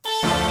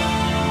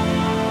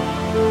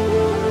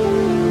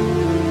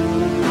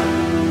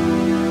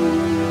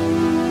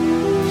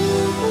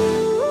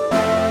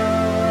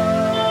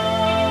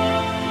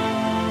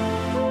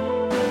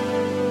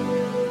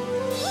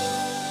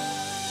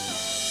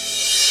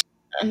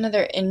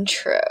Another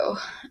intro.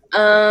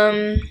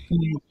 What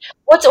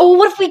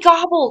if we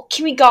gobble?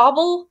 Can we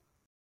gobble?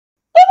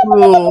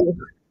 Ooh,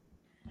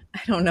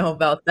 I don't know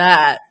about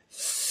that.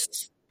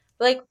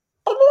 Like.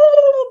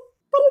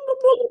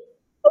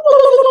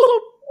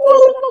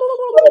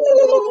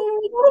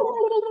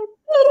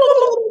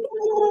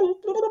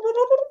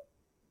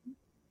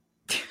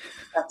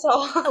 That's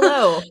all.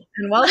 Hello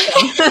and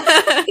welcome.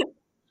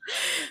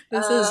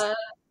 This is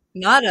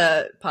not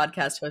a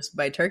podcast hosted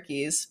by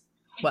turkeys.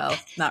 Well,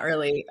 not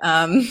really.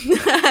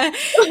 It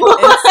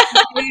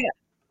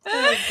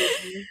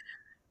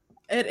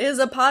is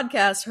a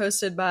podcast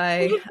hosted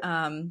by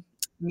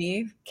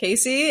me,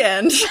 Casey,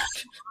 and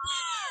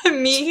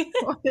me.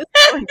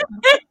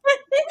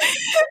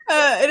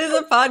 It is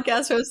a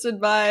podcast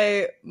hosted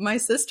by my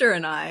sister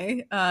and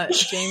I.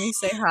 Jamie,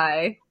 say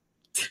hi.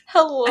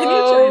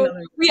 Hello.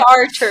 We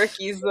are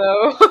turkeys,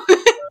 though.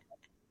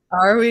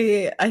 Are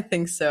we? I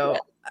think so.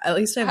 At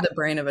least I have the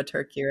brain of a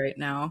turkey right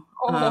now.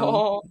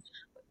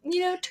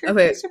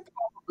 Turkeys are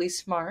probably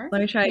smart.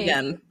 Let me try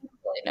again.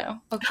 No.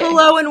 Okay.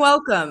 Hello and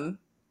welcome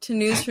to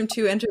News from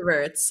Two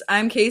Introverts.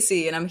 I'm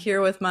Casey, and I'm here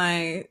with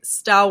my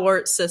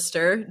stalwart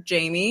sister,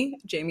 Jamie.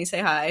 Jamie, say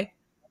hi.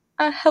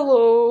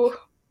 Hello.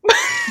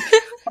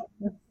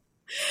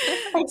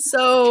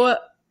 So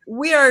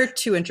we are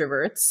two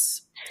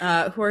introverts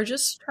who are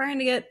just trying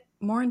to get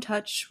more in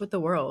touch with the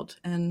world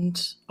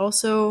and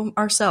also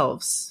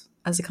ourselves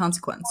as a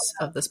consequence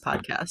of this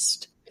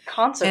podcast.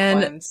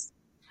 Consequence?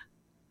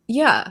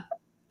 Yeah.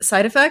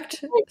 Side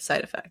effect?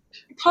 Side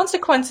effect.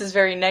 Consequence is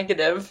very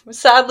negative.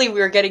 Sadly,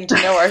 we are getting to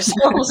know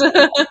ourselves.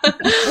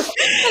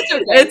 That's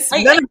okay. It's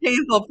been a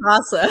painful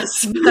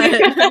process.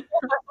 But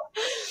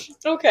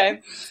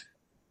okay.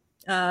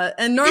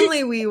 And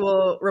normally we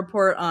will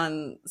report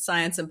on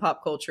science and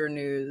pop culture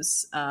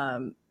news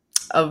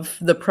of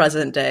the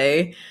present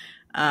day,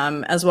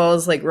 as well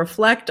as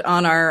reflect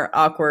on our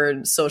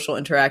awkward social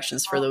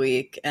interactions for the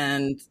week.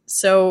 And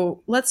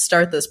so let's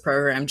start this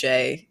program,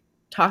 Jay,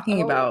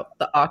 talking about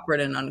the awkward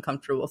and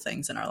uncomfortable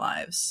things in our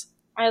lives.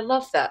 I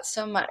love that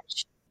so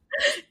much.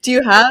 Do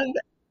you have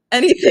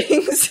any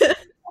things?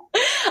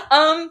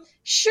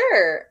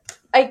 Sure.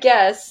 I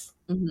guess.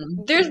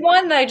 Mm-hmm. There's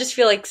one that I just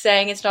feel like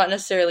saying. It's not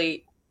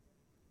necessarily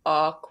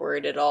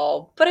awkward at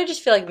all, but I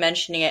just feel like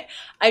mentioning it.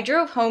 I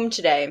drove home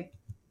today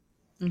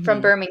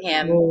from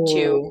Birmingham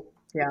to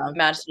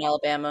Madison,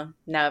 Alabama.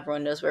 Now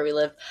everyone knows where we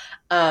live.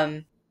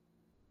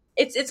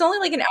 It's only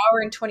like an hour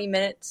and 20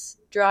 minutes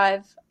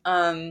drive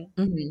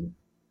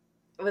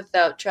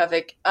without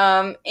traffic.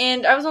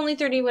 And I was only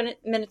 30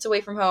 minutes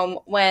away from home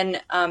when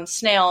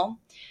Snail,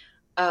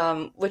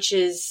 which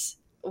is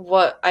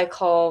what I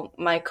call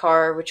my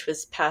car, which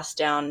was passed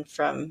down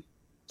from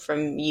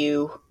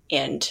you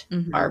and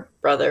our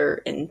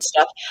brother and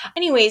stuff.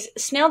 Anyways,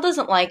 Snail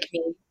doesn't like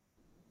me.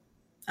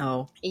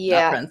 Oh,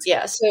 yeah,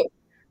 yeah. So,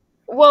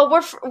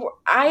 well,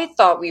 I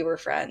thought we were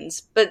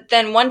friends, but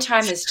then one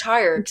time his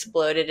tire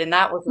exploded, and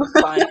that wasn't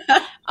fun.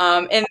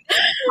 And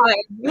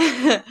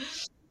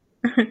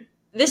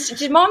this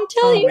did Mom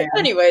tell you? Man.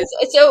 Anyways,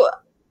 so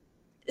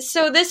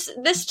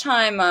this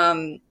time,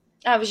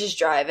 I was just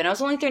driving. I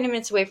was only 30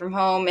 minutes away from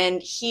home,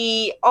 and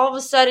he all of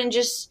a sudden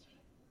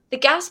the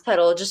gas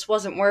pedal just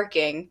wasn't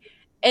working.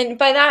 And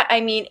by that,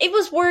 I mean, it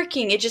was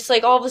working. It just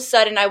all of a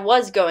sudden I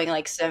was going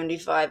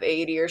 75,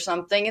 80 or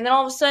something. And then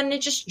all of a sudden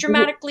it just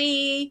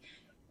dramatically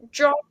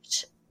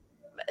dropped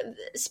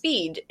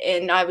speed.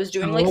 And I was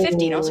doing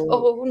 50. And I was like,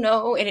 oh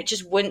no. And it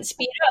just wouldn't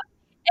speed up.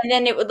 And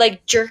then it would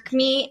jerk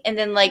me and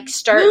then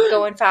start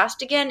going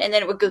fast again. And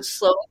then it would go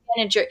slow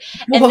again and jerk.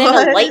 And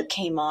then a light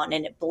came on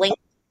and it blinked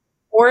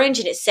orange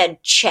and it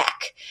said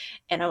check.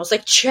 And I was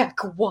like, check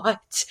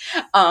what?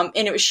 And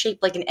it was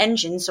shaped like an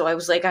engine. So I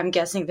was like, I'm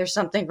guessing there's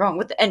something wrong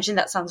with the engine.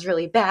 That sounds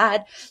really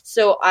bad.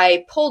 So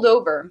I pulled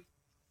over.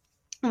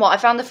 Well, I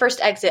found the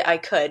first exit I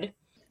could.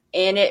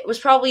 And it was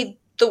probably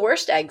the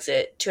worst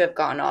exit to have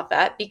gone off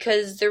at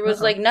because there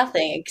was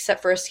nothing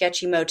except for a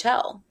sketchy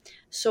motel.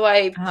 So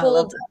I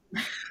pulled.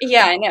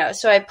 Yeah, I know.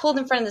 So I pulled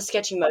in front of the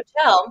sketchy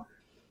motel.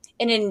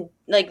 And in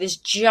this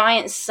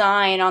giant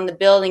sign on the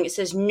building, it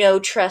says no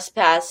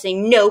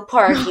trespassing, no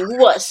parking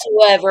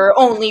whatsoever,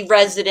 only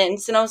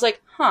residents. And I was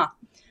like,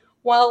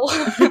 well,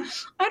 I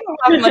don't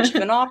have much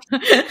of an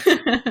option.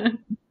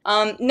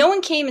 No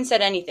one came and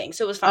said anything,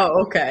 so it was fine.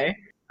 Oh, okay.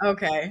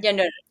 Okay.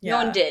 Yeah, no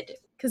one did.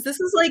 Because this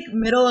is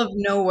middle of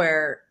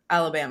nowhere,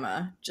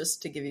 Alabama,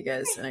 just to give you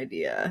guys an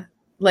idea.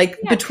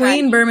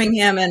 Between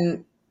Birmingham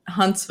and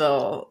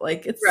Huntsville,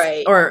 it's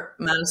right. Or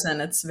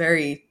Madison, it's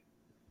very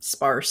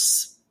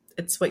sparse.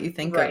 It's what you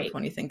think of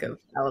when you think of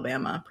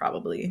Alabama,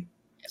 probably.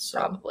 So,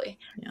 probably.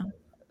 Yeah.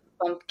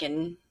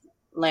 Pumpkin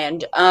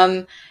land.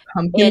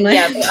 Pumpkin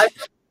land?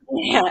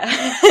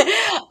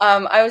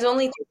 I was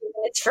only 2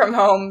 minutes from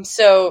home,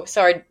 so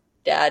our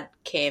dad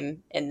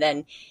came, and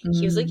then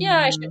he was like,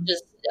 yeah,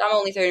 I'm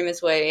only 30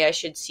 minutes away, I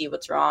should see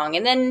what's wrong.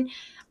 And then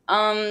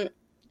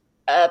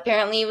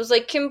apparently it was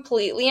like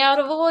completely out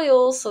of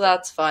oil, so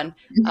that's fun.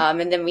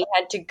 And then we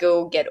had to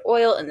go get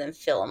oil and then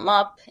fill them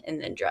up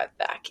and then drive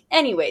back.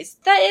 Anyways,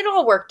 that it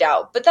all worked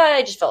out, but that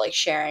I just felt like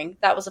sharing.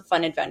 That was a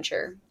fun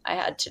adventure I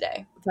had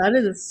today. That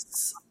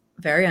is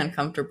very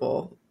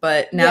uncomfortable.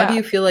 But now do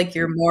you feel like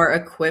you're more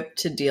equipped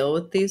to deal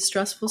with these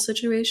stressful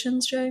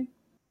situations, Jay?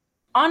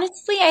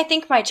 Honestly, I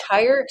think my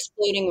tire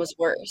exploding was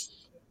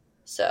worse.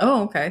 So,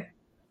 Oh, okay.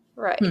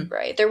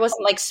 right. There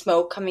wasn't like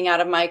smoke coming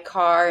out of my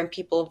car and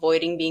people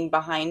avoiding being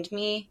behind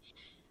me.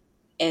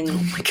 And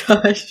oh my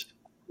gosh.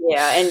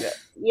 Yeah,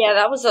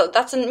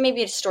 that's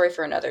maybe a story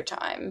for another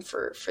time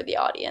for the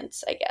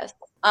audience, I guess.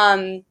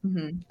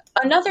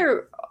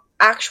 Another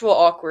actual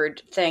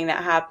awkward thing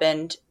that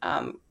happened.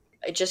 I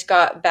just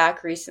got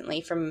back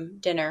recently from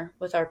dinner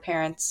with our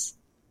parents.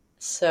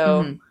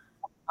 So,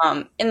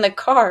 in the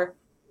car,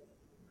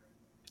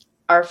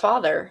 our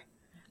father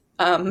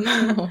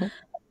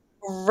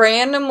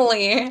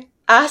randomly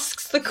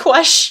asks the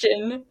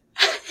question,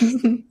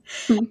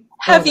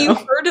 have you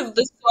heard of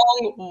the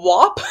song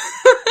WAP?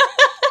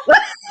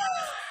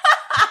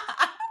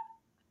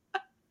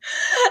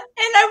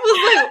 And I was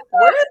like,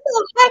 where the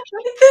heck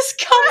did this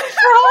come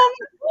from?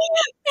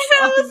 And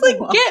I was like,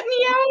 get me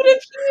out of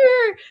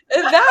here.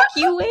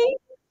 Evacuate.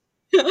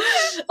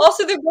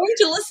 Also, they're going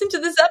to listen to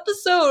this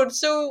episode,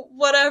 so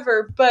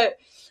whatever. But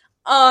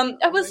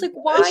I was like,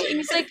 why? And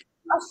he's like,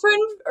 a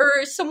friend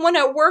or someone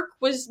at work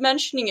was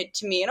mentioning it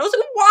to me. And I was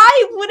like,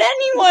 why would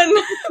anyone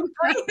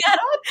bring that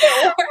up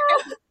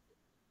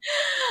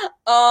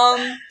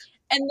there?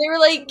 And they were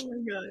like, oh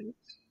my God.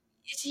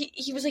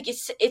 He was like,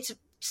 it's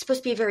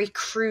supposed to be a very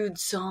crude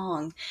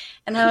song.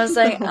 And I was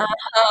like,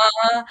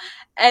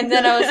 And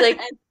then I was like,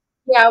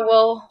 yeah,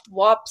 well,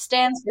 WAP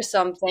stands for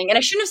something. And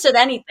I shouldn't have said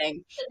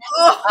anything.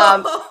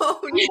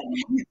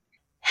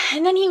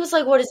 And then he was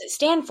like, what does it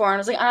stand for? And I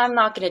was like, I'm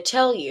not going to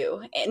tell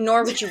you,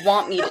 nor would you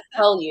want me to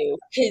tell you,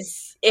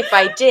 because if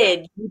I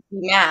did, you'd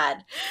be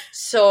mad.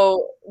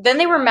 So then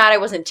they were mad I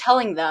wasn't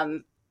telling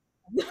them.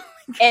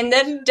 And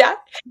then dad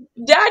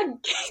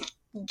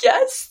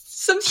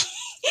guessed something.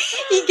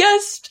 He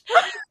guessed,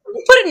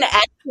 he put an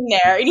X in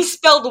there, and he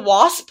spelled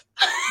wasp.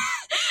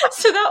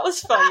 So that was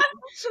fun.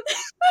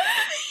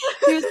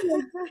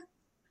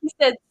 He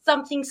said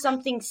something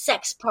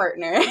sex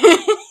partner.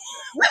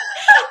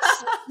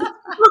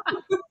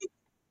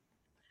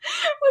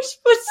 Which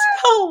would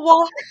spell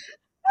WAP,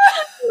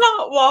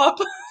 not WAP.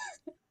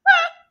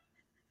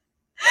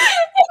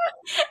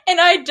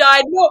 And I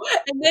died. No,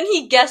 and then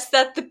he guessed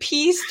that the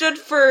P stood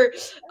for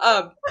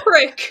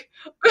prick.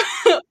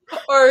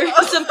 Or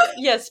something.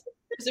 Yes,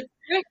 was it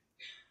prick?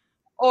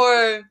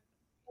 Or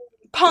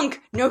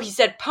punk. No, he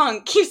said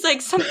punk. He was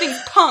like, something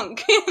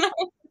punk.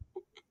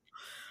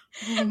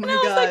 Oh my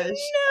gosh. Like,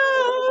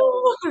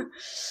 no.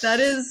 That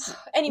is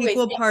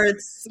equal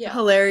parts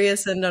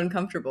hilarious and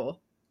uncomfortable.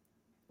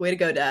 Way to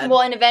go, Dad.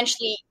 Well, and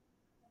eventually,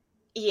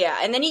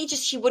 and then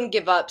he wouldn't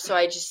give up, so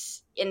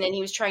and then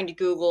he was trying to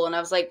Google, and I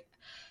was like,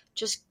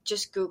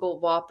 just Google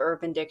WAP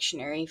Urban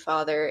Dictionary,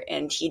 Father,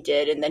 and he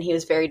did, and then he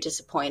was very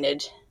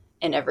disappointed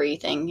in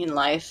everything in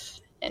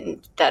life,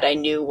 and that I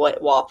knew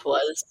what WAP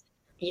was.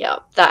 Yeah,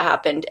 that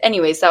happened.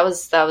 Anyways, that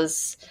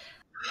was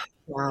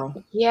wow.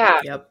 Yeah.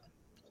 Yep.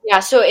 Yeah,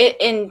 so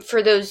and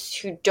for those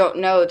who don't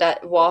know,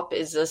 that WAP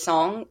is a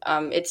song.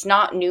 It's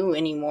not new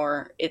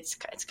anymore. It's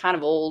kind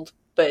of old,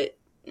 but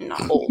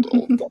not old.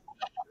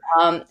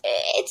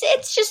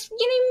 It's just,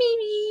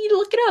 maybe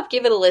look it up,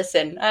 give it a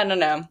listen. I don't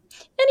know.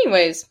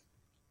 Anyways,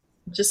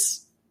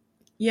 just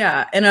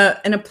in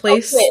a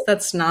place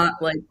that's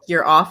not like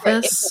your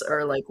office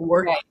or like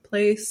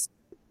workplace.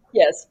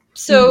 Yes.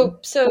 So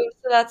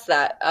that's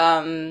that.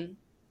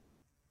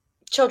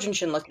 Children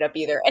shouldn't look it up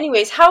either.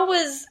 Anyways, how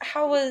was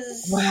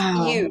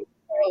you?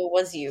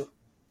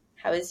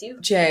 How is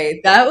you?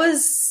 Jay, that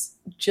was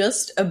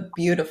just a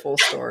beautiful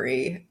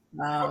story.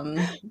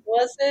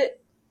 Was it?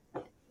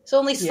 It's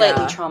only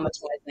slightly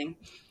traumatizing.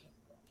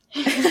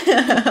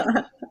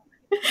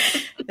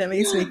 That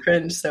makes me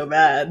cringe so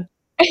bad.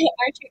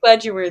 Aren't you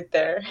glad you weren't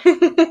there?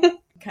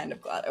 Kind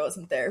of glad I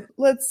wasn't there.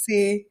 Let's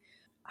see.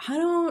 I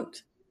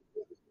don't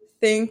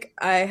think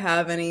I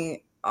have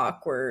any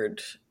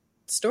awkward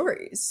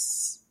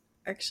stories,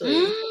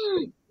 actually.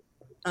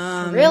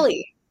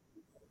 Really?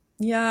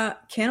 Yeah,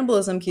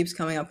 cannibalism keeps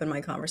coming up in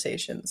my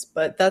conversations,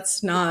 but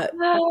that's not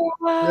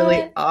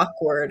really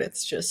awkward.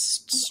 It's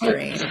just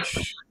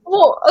strange.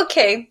 Well,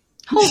 okay.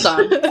 Hold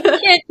on. You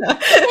can't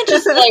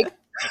just like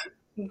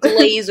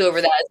glaze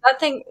over that.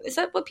 Is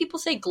that what people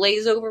say?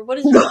 Glaze over? What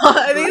is it?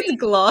 I think it's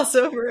gloss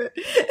over it.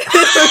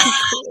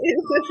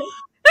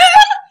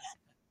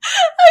 I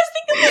was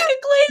thinking like a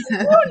glazed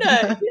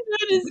donut.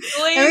 That is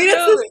glazed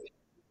over.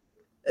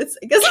 I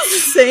guess it's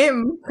the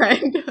same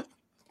kind of.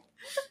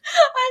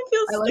 I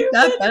feel stupid. I like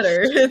that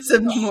better. It's a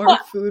more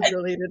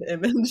food-related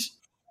image.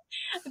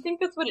 I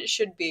think that's what it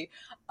should be.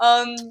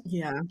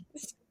 Yeah.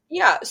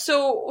 Yeah.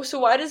 So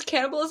why does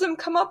cannibalism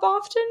come up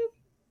often?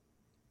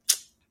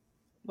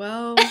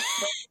 Well,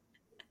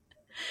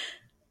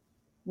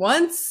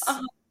 once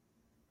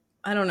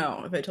I don't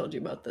know if I told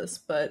you about this,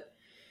 but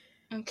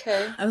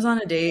Okay. I was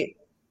on a date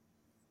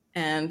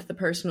and the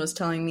person was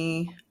telling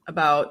me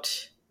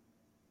about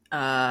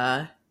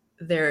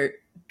their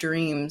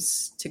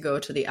dreams to go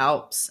to the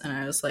Alps. And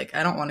I was like,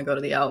 I don't want to go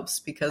to the Alps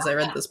because I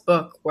read this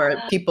book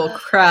where people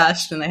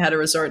crashed and they had to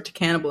resort to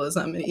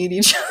cannibalism and eat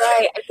each other.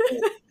 Right.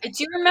 I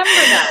do remember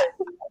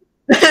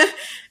that.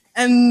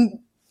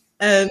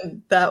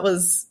 and that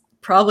was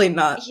probably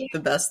not the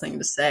best thing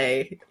to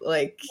say.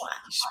 Like,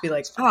 you should be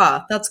like,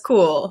 that's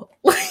cool.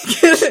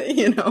 Like,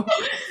 you know,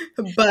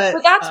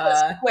 but that's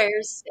what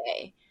squares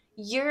say.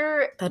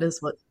 That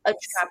is what a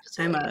trapezoid.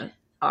 I'm a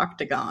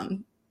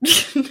octagon.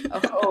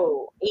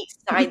 8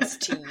 sides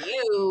to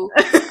you.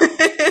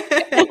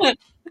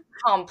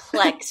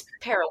 Complex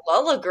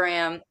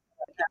parallelogram.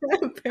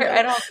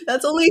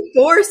 That's only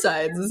 4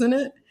 sides, isn't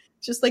it?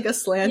 Just like a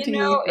slanty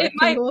rectangle. It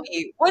might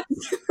be.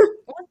 What's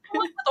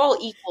with all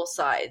equal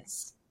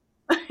sides?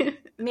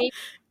 Maybe.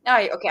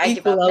 I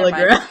give up.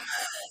 Equilelogram.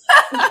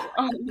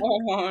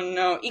 Oh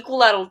no!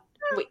 Equilateral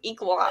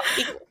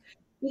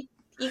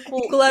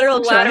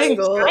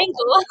triangle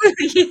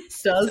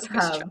yes. does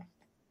have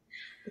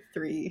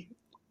 3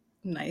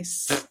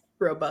 nice,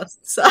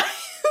 robust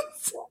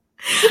sides.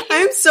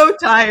 I'm so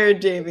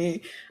tired,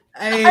 Jamie.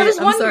 I'm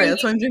sorry.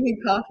 That's why I'm drinking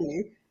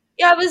coffee.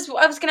 Yeah, I was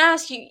gonna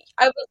ask you.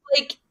 I was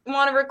like,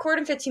 want to record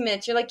in 15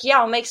 minutes? You're like, yeah,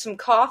 I'll make some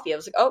coffee. I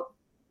was like, oh,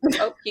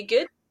 you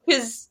good?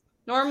 Because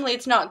normally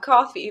it's not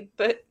coffee,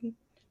 but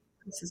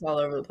this is all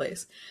over the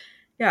place.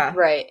 Yeah,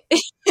 right.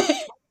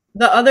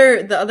 the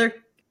other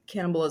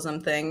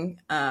cannibalism thing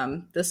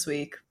this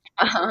week.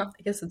 I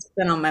guess it's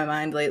been on my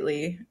mind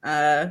lately.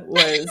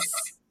 Was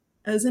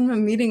I was in a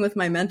meeting with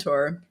my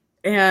mentor,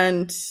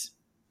 and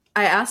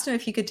I asked him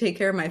if he could take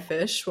care of my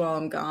fish while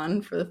I'm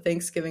gone for the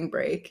Thanksgiving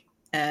break,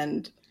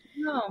 and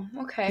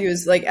he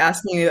was like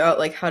asking me about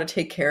like how to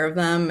take care of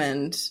them,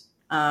 and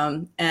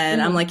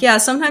I'm like, yeah,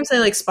 sometimes I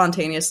like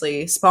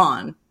spontaneously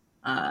spawn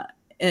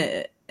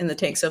in the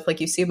tank. So if like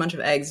you see a bunch of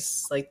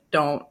eggs, like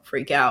don't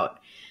freak out.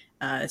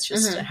 It's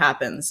just it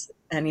happens.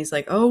 And he's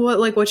like, oh,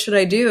 what should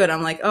I do? And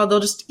I'm like, oh, they'll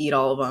just eat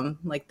all of them.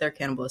 Like they're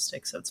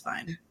cannibalistic, so it's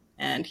fine.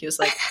 And he was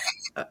like,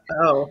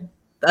 oh,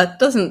 that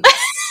doesn't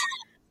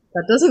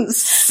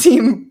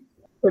seem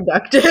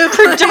productive.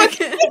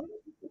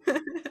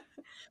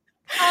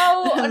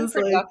 How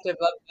unproductive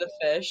of the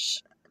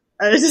fish.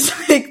 I was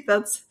just like,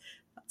 that's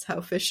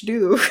how fish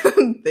do.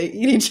 They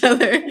eat each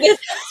other.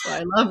 That's why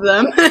I love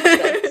them.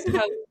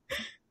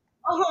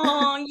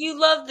 Oh, you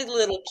love the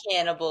little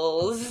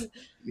cannibals.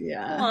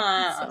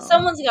 Yeah. So.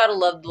 Someone's got to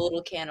love the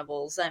little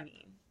cannibals. I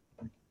mean.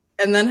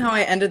 And then how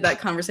I ended that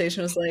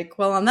conversation was like,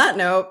 well, on that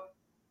note,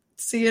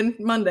 see you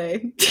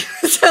Monday.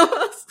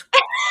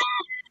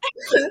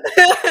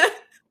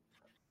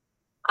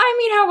 I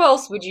mean, how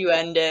else would you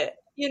end it?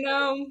 You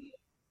know?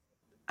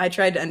 I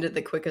tried to end it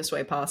the quickest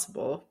way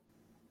possible,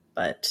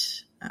 but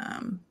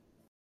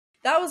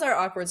that was our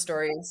awkward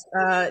stories.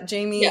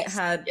 Jamie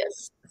had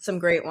some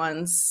great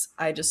ones.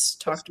 I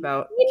just talked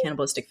about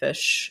cannibalistic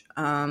fish.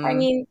 I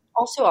mean,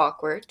 also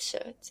awkward, so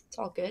it's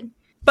all good.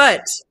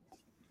 But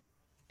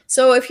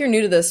so if you're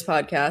new to this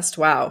podcast,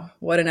 wow,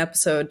 what an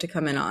episode to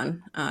come in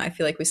on. I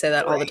feel like we say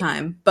that all the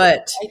time,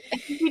 but I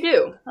think we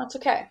do. That's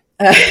okay.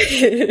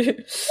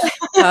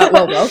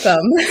 Well,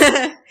 welcome.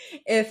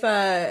 If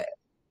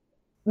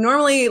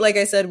normally, like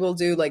I said, we'll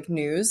do like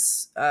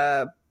news,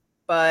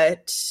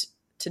 but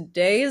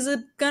today is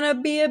gonna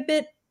be a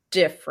bit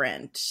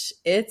different.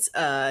 It's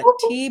a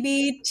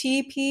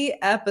TBTP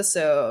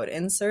episode.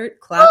 Insert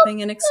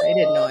clapping and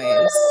excited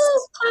noise.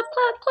 Clap,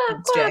 clap,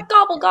 clap, clap.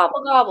 Gobble,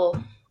 gobble,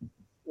 gobble.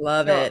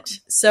 Love it.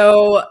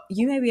 So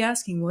you may be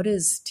asking, what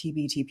is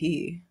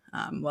TBTP?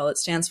 Well, it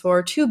stands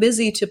for Too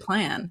Busy to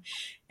Plan.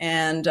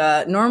 And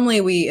normally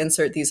we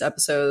insert these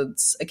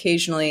episodes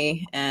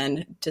occasionally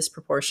and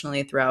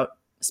disproportionately throughout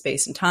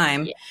space and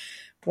time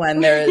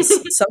when there's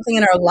something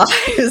in our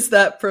lives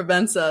that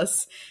prevents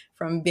us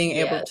from being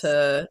able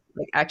to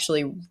like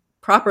actually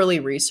properly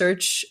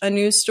research a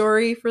news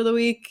story for the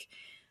week.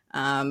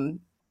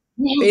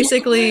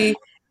 Basically,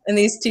 in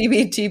these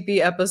TBTP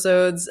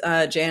episodes,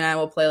 Jay and I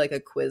will play like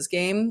a quiz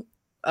game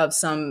of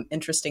some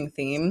interesting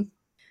theme.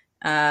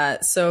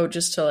 So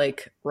just to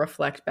like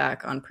reflect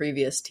back on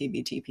previous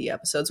TBTP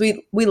episodes,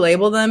 we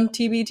label them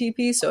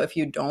TBTP. So if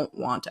you don't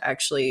want to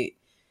actually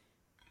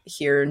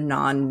hear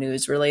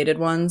non-news related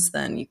ones,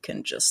 then you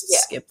can just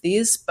skip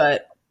these.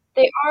 But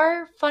they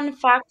are fun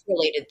fact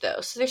related though,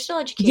 so they're still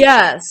educational.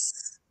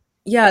 Yes.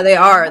 Yeah, they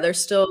are. They're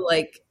still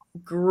like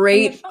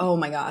great. Oh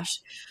my gosh.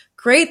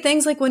 Great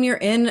things like when you're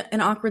in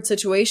an awkward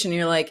situation,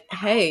 you're like,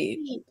 hey,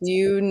 do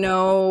you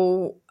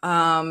know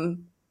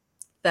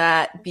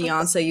that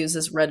Beyonce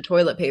uses red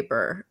toilet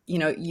paper? You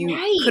know,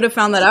 you could have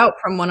found that out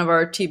from one of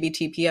our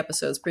TBTP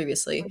episodes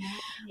previously.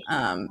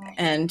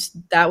 And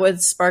that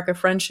would spark a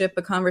friendship,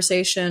 a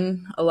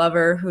conversation, a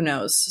lover, who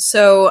knows?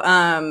 So,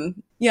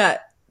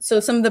 So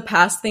some of the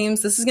past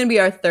themes, this is going to be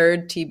our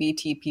third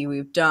TBTP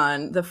we've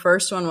done. The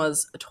first one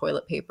was a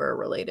toilet paper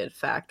related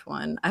fact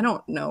one. I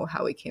don't know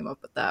how we came up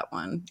with that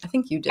one. I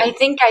think you did. I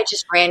think I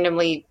just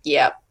randomly,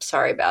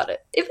 sorry about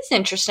it. It was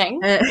interesting,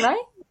 right?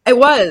 It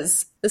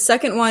was. The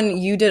second one,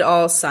 you did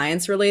all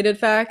science related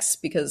facts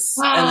and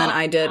then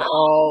I did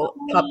all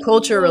pop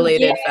culture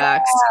related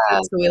facts. So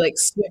we like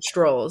switched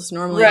roles.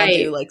 Normally I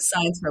do like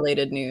science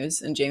related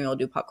news and Jamie will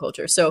do pop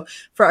culture. So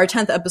for our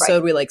 10th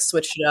episode, we like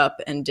switched it up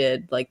and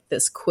did like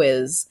this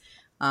quiz.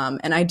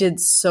 And I did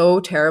so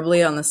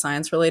terribly on the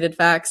science related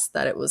facts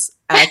that it was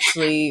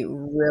actually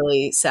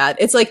really sad.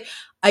 It's like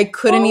I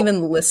couldn't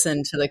even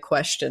listen to the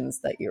questions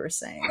that you were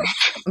saying.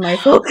 My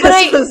focus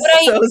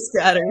was so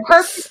scattered.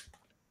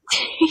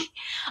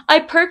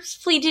 I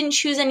purposefully didn't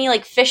choose any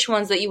like fish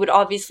ones that you would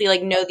obviously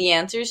like know the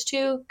answers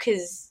to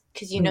because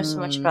you know so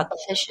much about the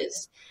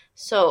fishes.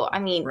 So I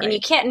mean, and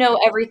you can't know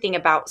everything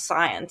about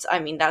science. I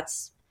mean,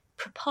 that's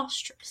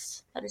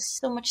preposterous. That is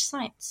so much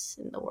science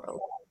in the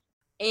world.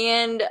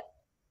 And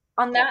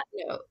on that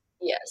note,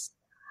 yes.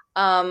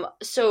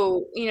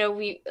 So you know,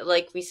 we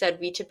like we said,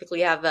 we typically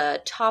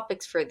have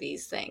topics for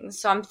these things.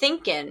 So I'm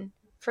thinking,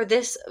 for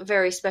this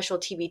very special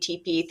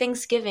TBTP,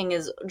 Thanksgiving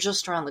is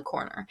just around the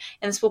corner.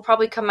 And this will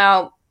probably come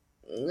out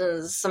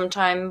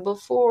sometime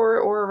before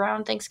or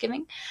around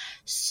Thanksgiving.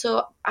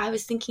 So I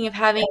was thinking of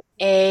having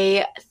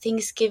a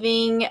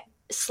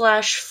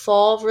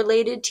Thanksgiving/fall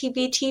related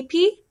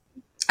TBTP.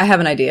 I have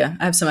an idea.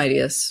 I have some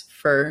ideas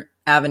for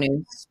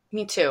avenues.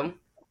 Me too.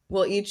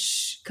 We'll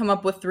each come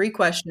up with 3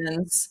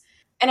 questions.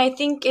 And I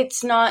think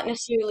it's not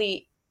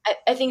necessarily...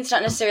 I think it's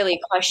not necessarily a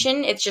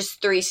question. It's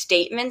just 3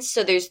 statements.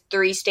 So there's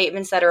 3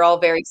 statements that are all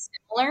very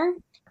similar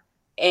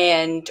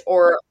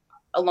or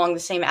along the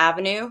same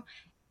avenue.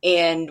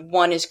 And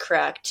 1 is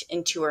correct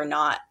and 2 are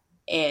not.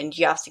 And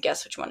you have to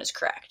guess which one is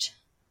correct.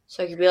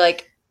 So it could be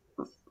like,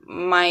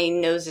 my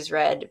nose is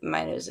red,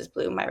 my nose is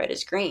blue, my red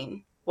is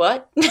green.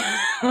 What?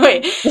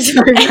 Wait.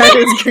 Sorry, red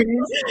is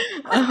green.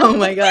 Oh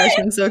my gosh,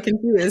 I'm so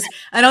confused.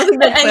 I don't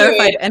think that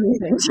clarified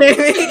anything,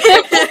 Jamie.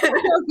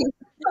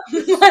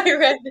 My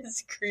red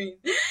is green.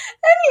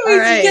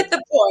 Anyways, you get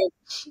the point.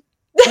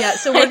 Yeah,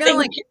 so we're going to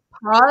like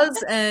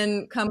pause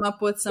and come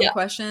up with some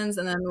questions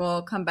and then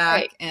we'll come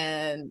back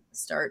and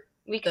start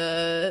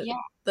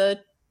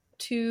the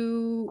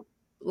 2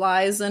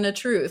 lies and a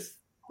truth,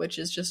 which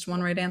is just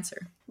 1 right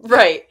answer.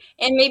 Right.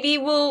 And maybe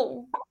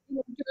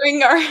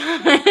during our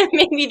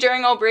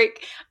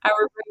break,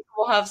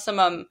 we'll have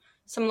some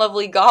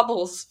lovely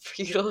gobbles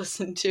for you to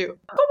listen to.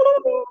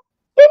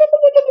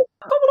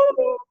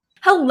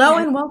 Hello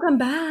and welcome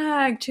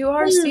back to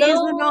our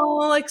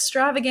seasonal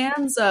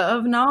extravaganza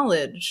of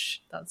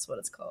knowledge. That's what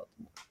it's called.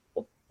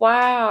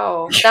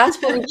 Wow.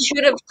 That's what we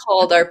should have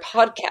called our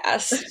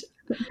podcast.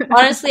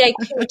 Honestly, I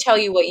couldn't tell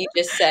you what you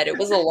just said. It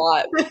was a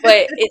lot, but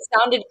it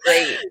sounded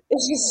great.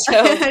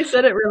 I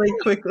said it really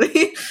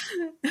quickly.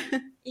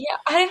 Yeah,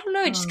 I don't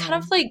know. It just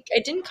kind of like,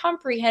 I didn't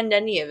comprehend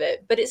any of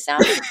it, but it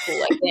sounded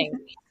cool, I think.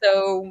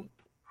 So,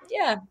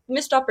 yeah,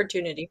 missed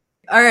opportunity.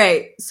 All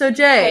right. So,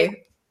 Jay.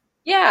 Okay.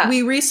 Yeah.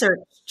 We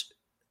researched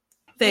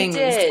things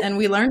and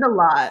we learned a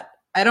lot.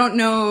 I don't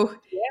know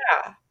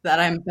that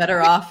I'm better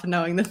off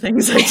knowing the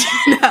things I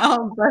do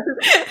now, but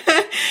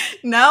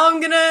now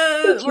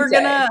we're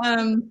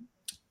gonna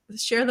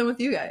share them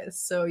with you guys.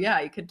 So yeah,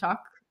 you could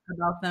talk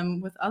about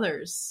them with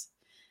others.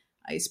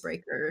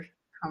 Icebreaker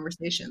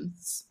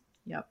conversations.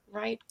 Yep.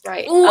 Right.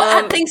 Ooh,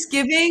 at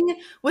Thanksgiving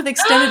with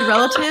extended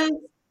relatives,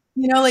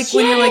 you know, like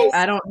when you're like,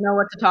 I don't know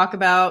what to talk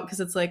about because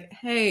it's like,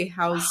 hey,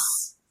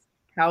 how's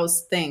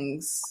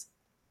things?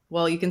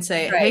 Well, you can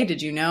say, hey,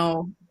 did you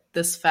know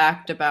this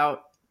fact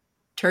about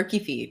turkey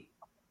feet?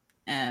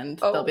 And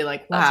they'll be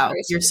like, wow,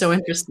 you're so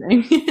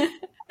interesting.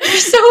 You're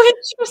so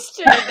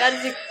interesting. That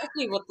is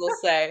exactly what they'll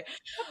say.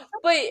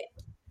 But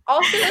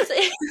also, that's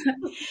really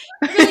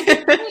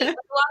good point. A lot of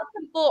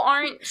people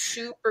aren't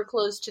super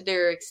close to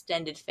their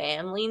extended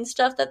family and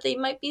stuff that they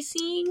might be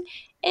seeing.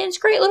 And it's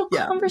great little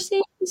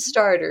conversation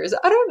starters.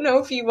 I don't know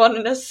if you want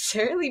to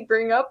necessarily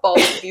bring up all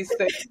of these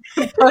things.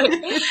 But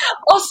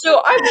also,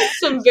 I've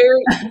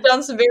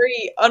down some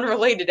very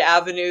unrelated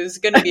avenues,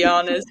 gonna be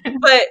honest.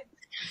 But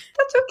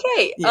that's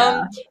okay.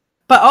 Yeah.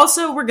 But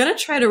also, we're going to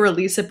try to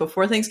release it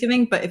before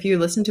Thanksgiving. But if you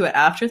listen to it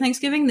after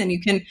Thanksgiving, then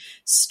you can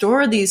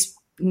store these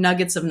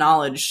nuggets of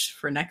knowledge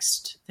for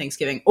next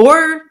Thanksgiving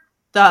or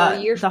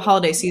the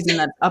holiday season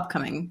that's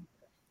upcoming.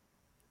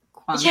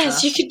 Kwanzaa.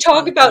 Yes, you could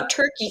talk about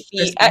turkey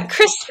feet at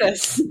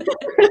Christmas.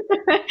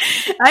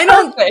 I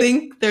don't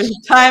think there's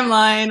a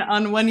timeline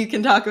on when you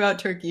can talk about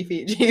turkey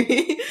feet,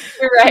 Jamie.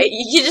 You're right.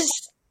 You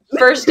just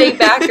first day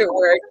back at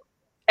work.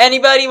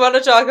 Anybody want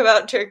to talk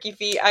about turkey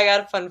feet? I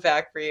got a fun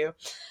fact for you.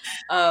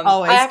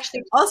 Always. I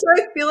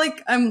feel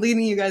like I'm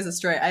leading you guys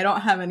astray. I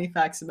don't have any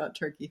facts about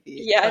turkey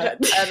feet. Yeah,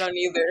 I don't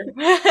either.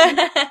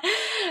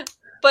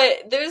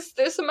 But there's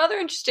some other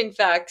interesting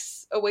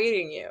facts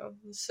awaiting you.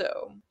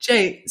 So,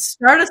 Jay,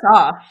 start us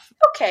off.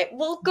 Okay,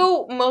 we'll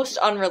go most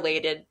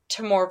unrelated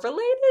to more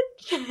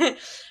related.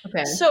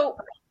 Okay. So,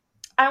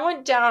 I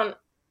went down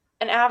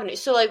an avenue.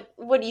 So, like,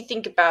 what do you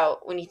think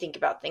about when you think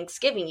about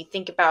Thanksgiving? You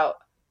think about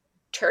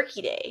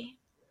Turkey Day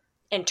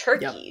and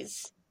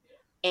turkeys,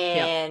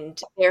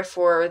 and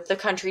therefore the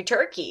country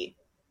Turkey.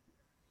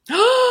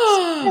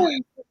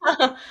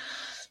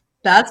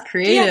 That's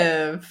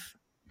creative. Yeah.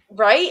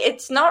 Right?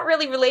 It's not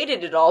really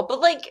related at all, but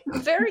like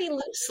very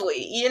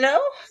loosely, you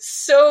know?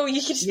 So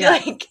you could just be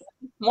like,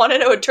 want to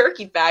know a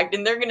turkey fact,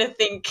 and they're going to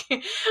think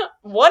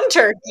one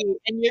turkey,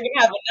 and you're going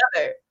to have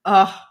another.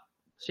 Oh,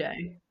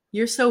 Jay,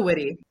 you're so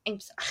witty. I'm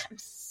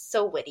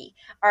so witty.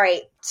 All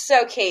right.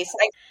 So, Case,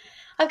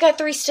 I've got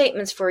 3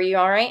 statements for you,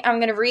 all right? I'm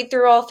going to read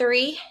through all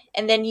 3,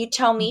 and then you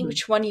tell me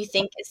which one you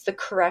think is the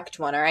correct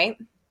one, all right?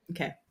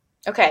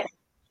 Okay.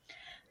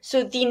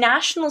 So, the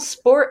national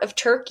sport of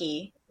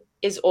Turkey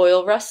is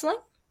oil wrestling.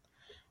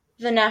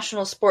 The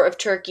national sport of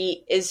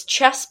Turkey is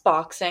chess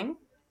boxing.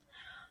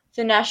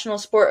 The national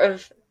sport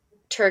of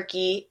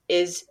Turkey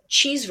is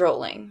cheese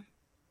rolling.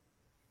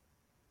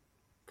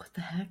 What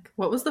the heck?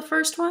 What was the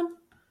first one?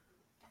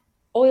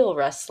 Oil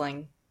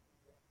wrestling.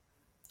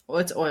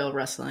 What's oil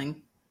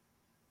wrestling?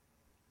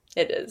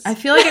 It is. I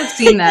feel like I've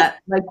seen that.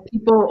 Like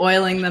people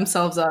oiling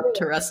themselves up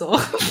to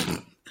wrestle.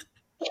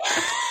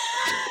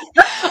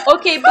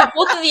 Okay, but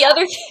both of the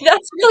other,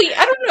 that's really,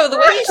 I don't know, the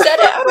way you said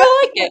it, I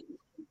don't like it.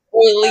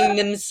 Oiling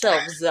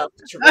themselves up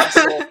to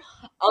wrestle.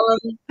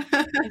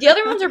 The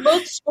other ones are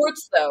both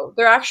sports, though.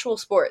 They're actual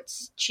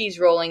sports. Cheese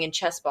rolling and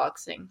chess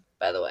boxing,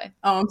 by the way.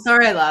 Oh, I'm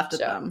sorry I laughed at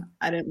them.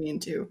 I didn't mean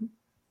to.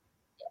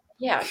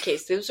 Yeah,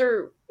 Case, those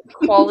are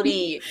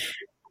quality,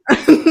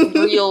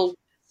 real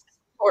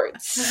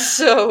sports.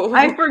 So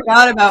I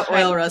forgot about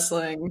oil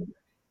wrestling.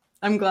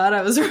 I'm glad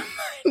I was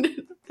reminded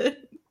of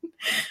it.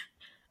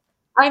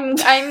 I'm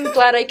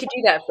glad I could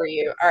do that for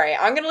you. All right,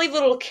 I'm gonna leave a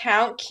little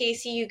count.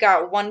 Casey, you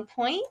got 1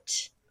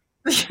 point.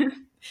 Did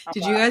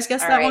you guys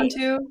guess that one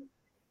too?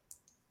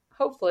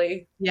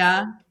 Hopefully.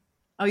 Yeah.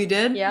 Oh, you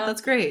did? Yeah.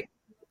 That's great.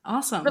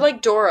 Awesome. We're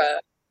like Dora.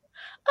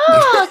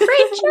 Oh,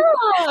 great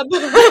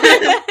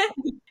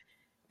job!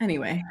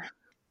 Anyway,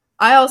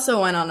 I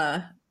also went on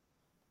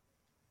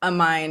a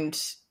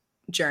mind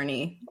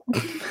journey.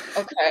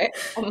 Okay,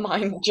 a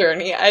mind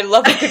journey. I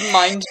love a good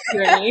mind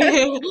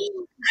journey.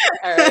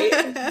 All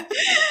right.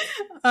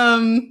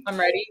 I'm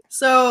ready.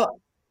 So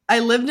I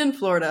lived in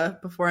Florida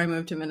before I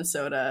moved to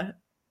Minnesota.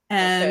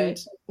 And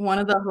one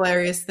of the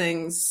hilarious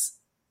things,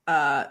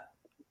 the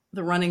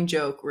running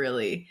joke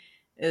really,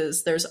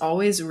 is there's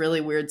always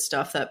really weird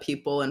stuff that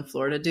people in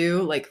Florida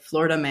do. Like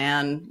Florida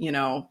man, you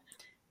know,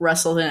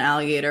 wrestled an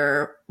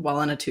alligator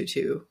while in a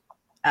tutu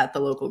at the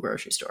local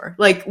grocery store.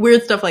 Like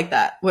weird stuff like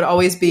that would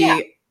always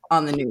be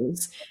on the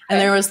news. And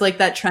there was like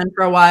that trend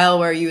for a while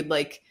where you'd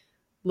like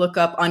look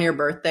up on your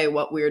birthday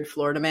what weird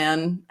Florida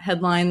man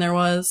headline there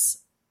was.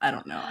 I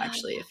don't know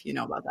actually if you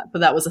know about that,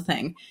 but that was a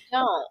thing.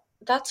 No,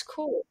 that's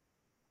cool.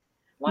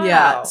 Wow.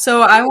 Yeah.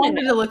 So I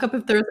wanted to look up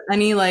if there's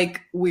any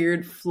like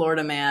weird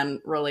Florida man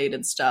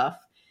related stuff.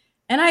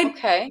 And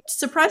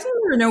surprisingly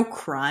there were no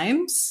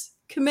crimes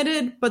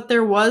committed, but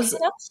there was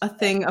a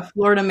thing a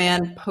Florida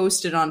man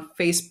posted on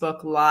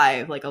Facebook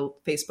Live, like a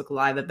Facebook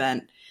Live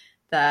event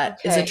that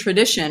is a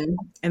tradition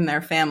in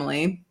their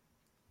family.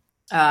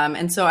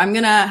 And so I'm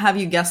going to have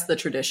you guess the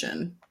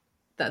tradition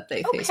that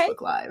they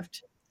Facebook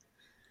Lived.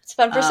 It's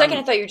fun. For a second,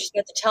 I thought you were just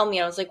about to tell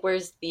me. I was like,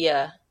 where's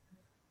the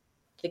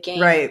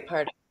game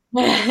part?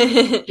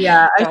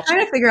 Yeah, I was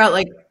trying to figure out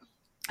like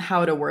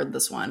how to word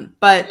this one.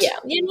 But yeah,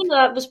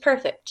 that was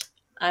perfect.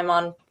 I'm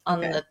on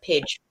the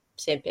page.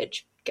 Same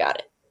page. Got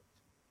it.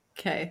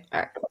 Okay. All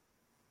right.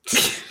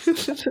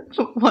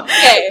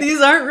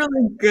 These aren't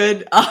really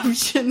good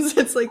options.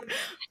 It's like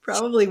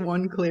probably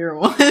one clear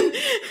one.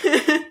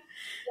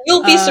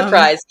 You'll be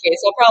surprised,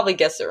 Case. I'll probably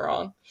guess it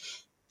wrong.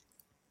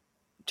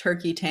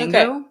 Turkey tango.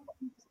 Okay.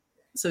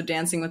 So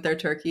dancing with their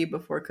turkey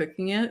before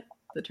cooking it.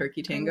 The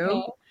turkey tango.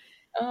 Okay.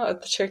 Oh,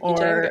 the turkey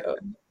tango.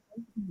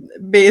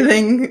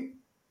 Bathing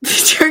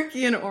the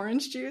turkey in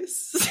orange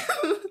juice.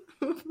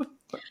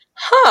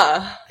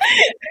 Huh.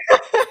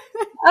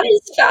 That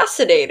is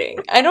fascinating.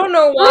 I don't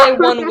know why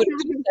one would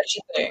do such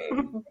a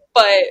thing,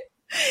 but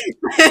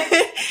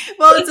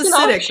well, it's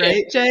acidic,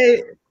 right,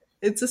 Jay?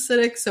 It's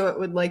acidic, so it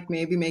would like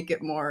maybe make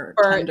it more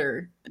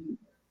tender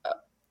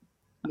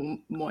and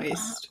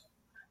moist.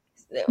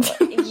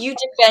 You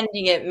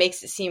defending it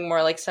makes it seem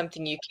more like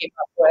something you came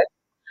up with.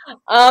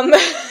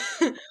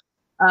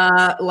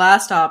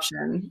 Last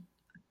option: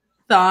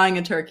 thawing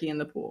a turkey in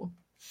the pool.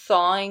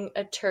 Thawing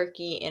a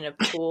turkey in a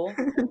pool.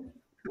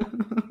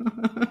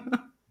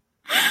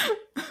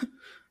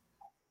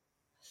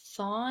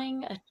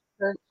 Thawing a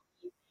turkey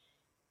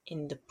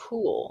in the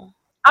pool.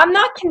 I'm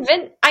not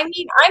convinced. I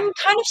mean, I'm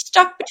kind of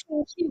stuck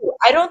between two.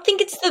 I don't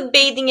think it's the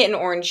bathing it in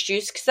orange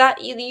juice because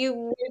that you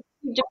were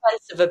too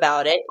defensive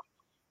about it.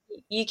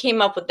 You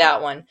came up with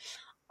that one.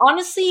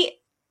 Honestly,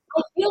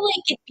 I feel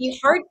like it'd be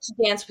hard to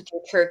dance with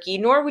your turkey,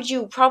 nor would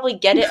you probably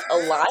get it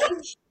alive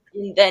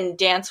and then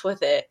dance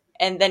with it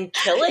and then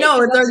kill it.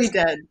 No, it's already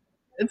dead.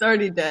 It's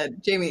already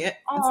dead, Jamie. It's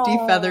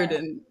defeathered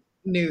and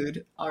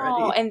nude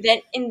already. Oh, and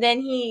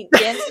then he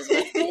dances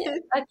with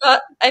it.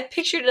 I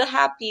pictured a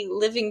happy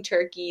living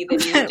turkey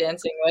that you were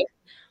dancing with.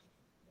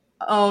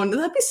 Oh,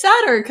 that'd be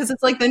sadder because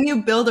it's like then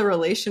you build a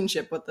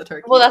relationship with the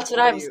turkey. Well, that's what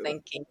I was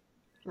thinking.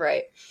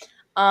 Right.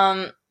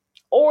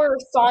 Or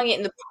thawing it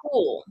in the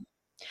pool.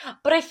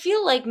 But I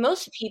feel like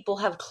most people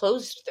have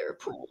closed their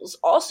pools.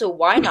 Also,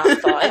 why not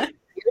thaw it in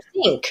your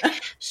sink?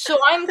 So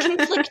I'm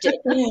conflicted.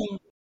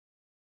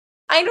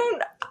 I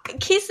don't.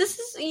 Case,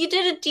 you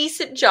did a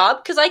decent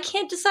job because I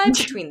can't decide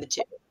between the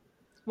two.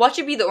 Watch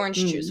it be the orange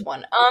juice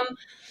one.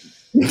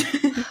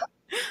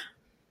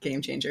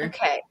 Game changer.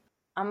 Okay,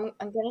 I'm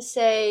gonna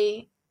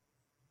say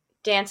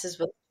dances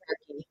with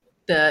turkey.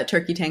 The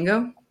turkey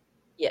tango.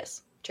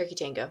 Yes, turkey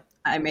tango.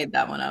 I made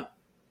that one up.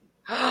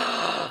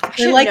 I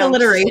like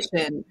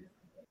alliteration.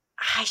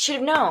 I should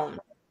have known.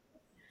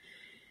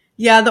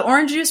 Yeah, the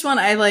orange juice one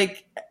I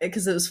like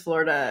because it was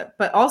Florida.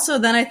 But also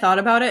then I thought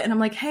about it and I'm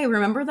like, hey,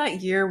 remember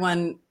that year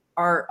when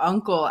our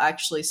uncle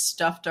actually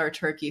stuffed our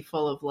turkey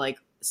full of like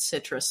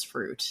citrus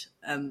fruit?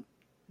 And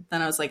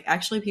then I was like,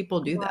 actually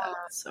people do that.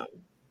 So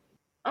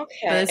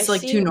okay. But it's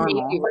like too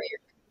normal.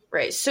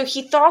 Right. So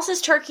he thaws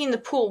his turkey in the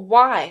pool.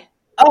 Why?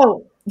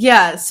 Oh,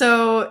 yeah.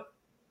 So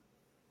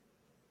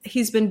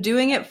he's been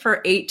doing it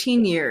for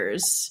 18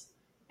 years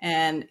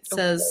and it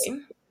says,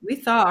 we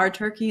thaw our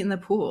turkey in the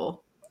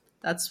pool.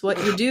 That's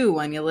what you do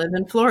when you live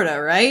in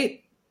Florida,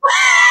 right?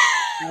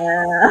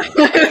 Wow.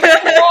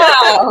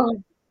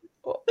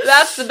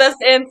 That's the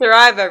best answer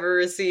I've ever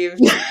received.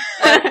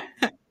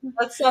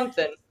 That's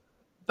something.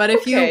 But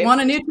if you want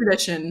a new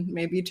tradition,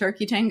 maybe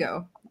turkey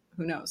tango.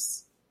 Who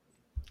knows?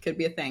 Could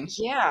be a thing.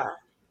 Yeah.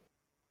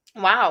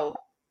 Wow.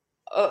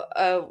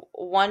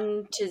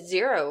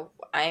 1-0.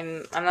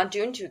 I'm not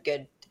doing too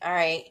good. All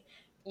right.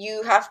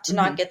 You have to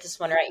not get this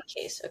one right,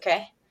 Case,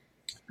 okay?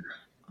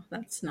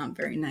 That's not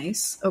very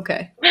nice.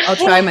 Okay. I'll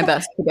try my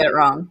best to get it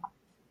wrong.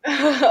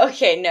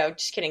 Okay, no,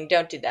 just kidding.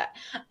 Don't do that.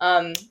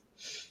 All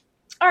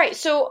right,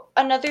 so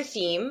another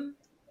theme.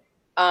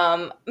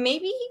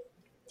 Maybe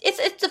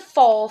it's a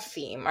fall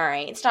theme, all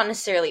right? It's not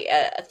necessarily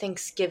a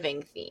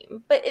Thanksgiving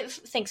theme, but if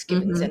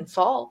Thanksgiving's in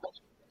fall.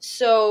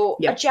 So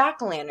a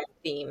jack-o'-lantern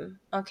theme,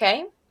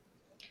 okay?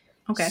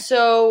 Okay.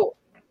 So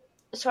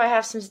I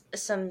have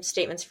some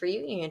statements for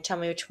you. You can tell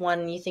me which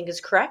one you think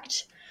is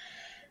correct.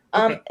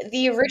 Okay.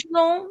 The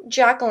original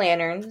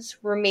jack-o'-lanterns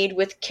were made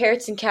with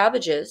carrots and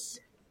cabbages.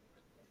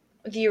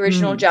 The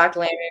original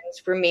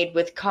jack-o'-lanterns were made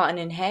with cotton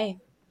and hay.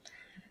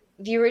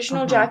 The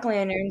original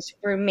jack-o'-lanterns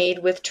were made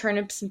with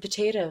turnips and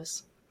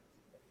potatoes.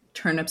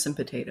 Turnips and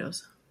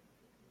potatoes.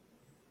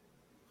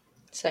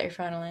 Is that your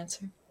final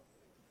answer?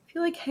 I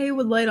feel like hay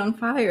would light on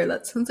fire.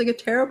 That sounds like a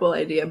terrible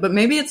idea, but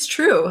maybe it's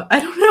true.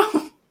 I don't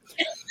know.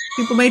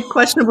 People made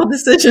questionable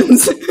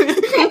decisions in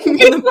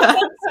the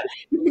past.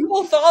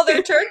 People thaw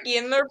their turkey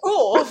in their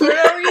pool for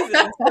no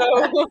reason.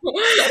 So.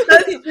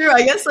 That's true.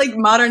 I guess like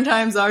modern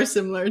times are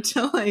similar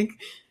to like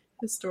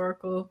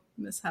historical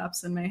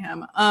mishaps and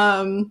mayhem.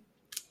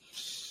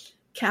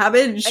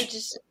 Cabbage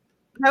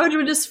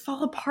would just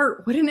fall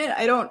apart, wouldn't it?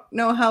 I don't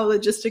know how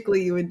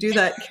logistically you would do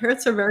that.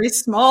 Carrots are very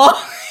small.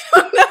 I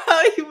don't know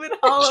how you would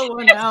hollow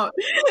one out.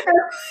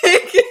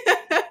 Carrots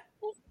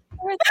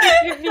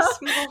are very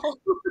small.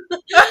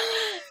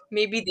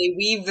 Maybe they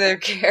weave their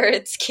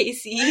carrots,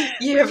 Casey.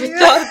 You ever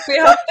thought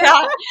about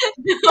that?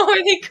 Or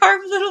they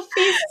carve little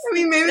pieces. I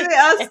mean, maybe they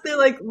ask their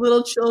like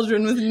little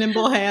children with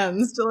nimble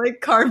hands to like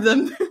carve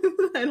them.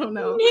 I don't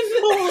know.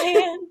 Nimble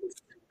hands.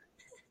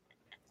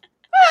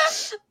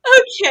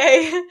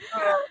 Okay.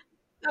 All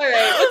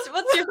right.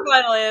 What's your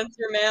final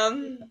answer,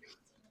 ma'am?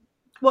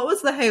 What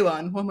was the hay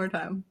one? One more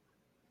time.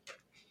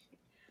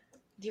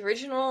 The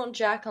original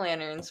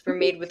jack-o'-lanterns were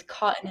made with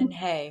cotton and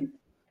hay.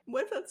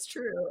 What if that's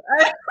true?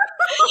 Like,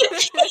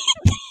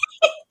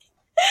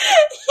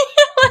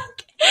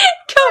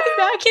 going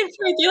back and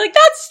forth. You're like,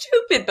 that's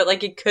stupid, but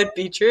like it could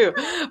be true.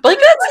 But like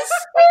that's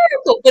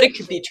hysterical, but it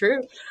could be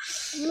true.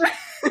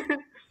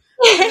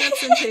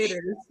 Nuts and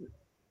taters.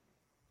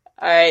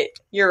 All right,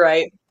 you're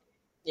right.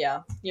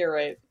 Yeah, you're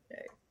right.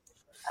 Okay.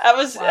 That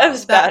was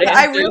bad.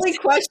 I really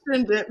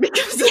questioned it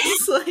because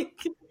it's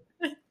like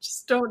I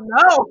just don't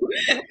know.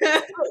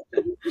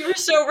 You were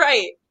so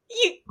right.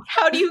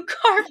 How do you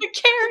carve a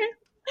carrot?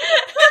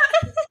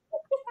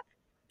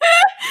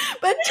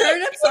 But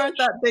turnips aren't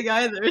that big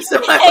either, so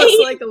I was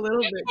like a little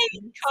bit.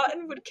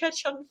 Cotton would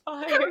catch on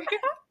fire. I didn't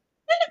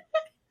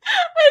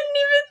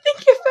even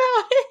think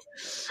about it.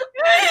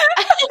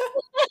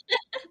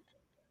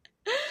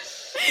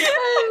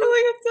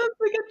 It sounds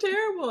like a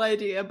terrible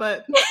idea,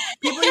 but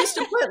people used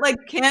to put like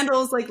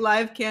candles, like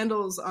live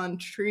candles on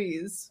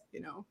trees,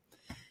 you know.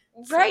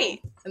 Right.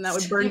 So, and that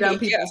would burn down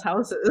people's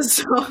houses.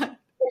 So.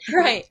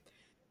 Right.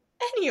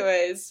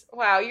 Anyways,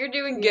 wow, you're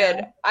doing good.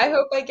 Yeah. I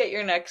hope I get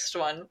your next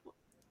one.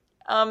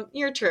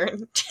 Your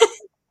turn.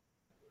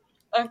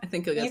 I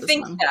think you'll get this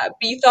one. That,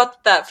 but you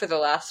thought that for the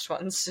last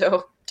one,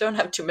 so don't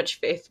have too much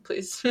faith,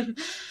 please.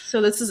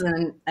 So this is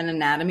an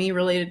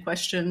anatomy-related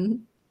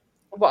question.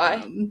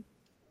 Why?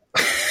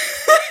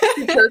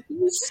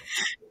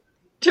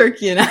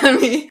 Turkey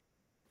anatomy.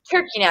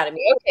 turkey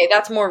anatomy. Okay,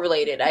 that's more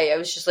related. I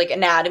was just like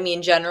anatomy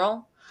in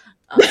general.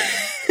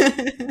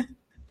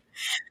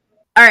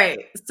 All right.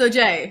 So,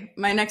 Jay,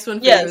 my next one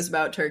for you is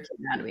about turkey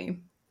anatomy.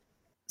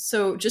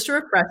 So, just a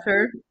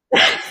refresher.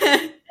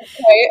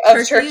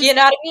 Of turkey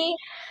anatomy?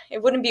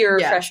 It wouldn't be a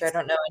refresher. Yes. I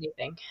don't know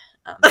anything.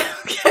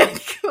 Okay,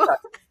 cool.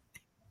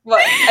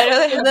 What? I know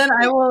that. Then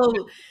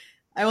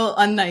I will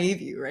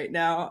unnaive you right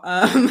now.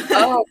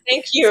 Oh,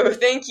 thank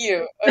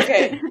you.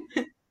 Okay.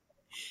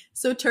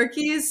 So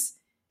turkeys,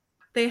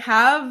 they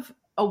have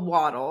a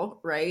wattle,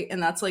 right?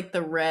 And that's like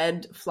the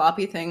red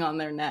floppy thing on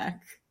their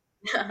neck.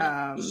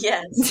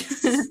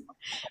 Yes.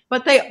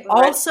 But they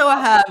also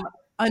have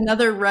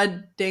another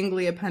red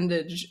dangly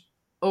appendage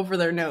over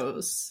their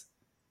nose.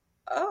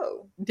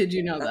 Oh. Did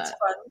you know that's that?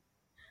 Fun.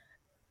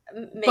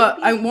 Maybe.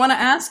 But I want to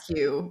ask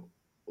you,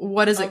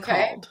 what is it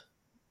called?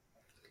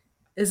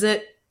 Is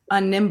it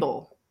a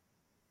nimble,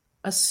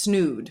 a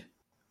snood,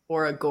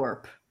 or a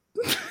gorp?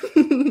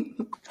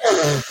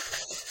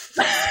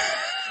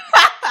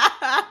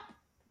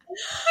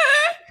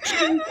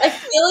 I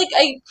feel like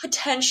I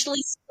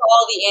potentially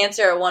saw the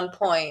answer at one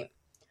point.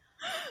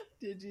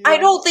 Did you? I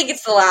don't think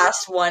it's the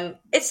last one.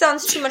 It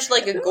sounds too much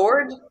like a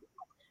gourd,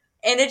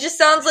 and it just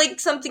sounds like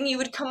something you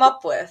would come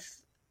up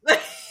with.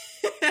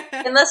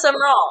 Unless I'm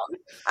wrong.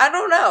 I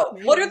don't know.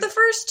 What are the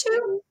first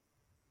two?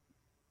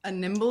 A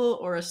nimble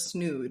or a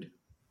snood?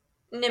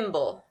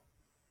 Nimble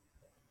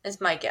is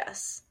my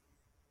guess.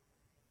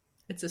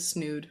 It's a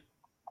snood.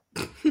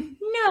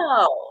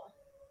 No.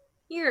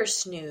 You're a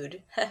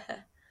snood.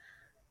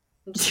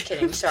 I'm just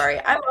kidding. Sorry.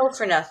 I'm old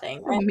for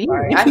nothing. I'm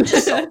sorry. I'm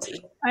just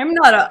salty. I'm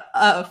not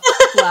a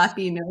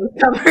flappy nose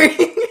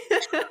covering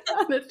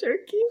on a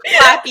turkey.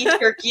 Flappy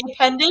turkey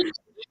appendage?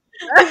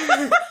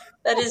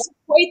 That is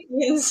quite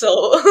the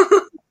insult.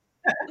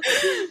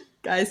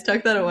 Guys,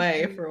 tuck that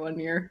away for when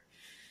you're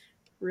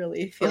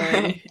really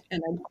feeling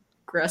an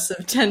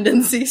aggressive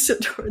tendency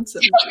towards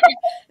them.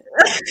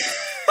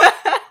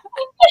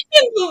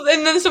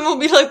 And then someone will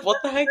be like,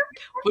 what the heck?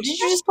 What did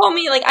you just call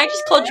me? Like, I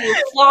just called you a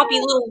floppy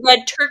little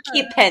red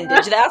turkey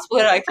appendage. That's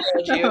what I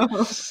called you.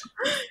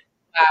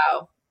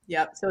 Wow.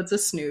 Yep, so it's a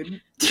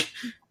snood.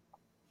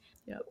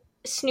 Yep.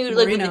 Snood,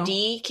 like with a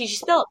D? Can you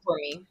spell it for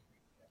me?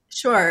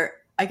 Sure.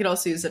 I could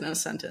also use it in a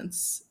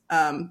sentence.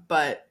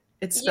 But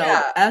it's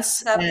spelled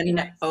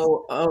S-N-O-O-D.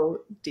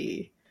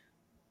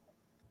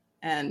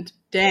 And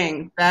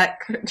dang, that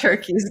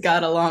turkey's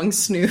got a long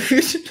snood.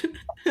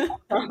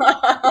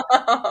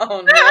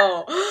 Oh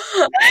no,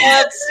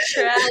 that's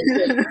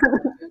tragic.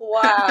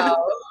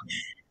 Wow.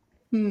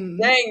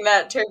 Dang,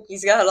 that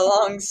turkey's got a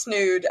long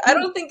snood. I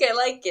don't think I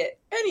like it.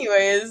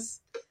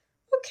 Anyways,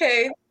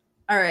 okay.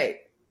 All right.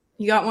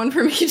 You got one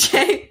for me,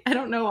 Jay? I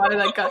don't know why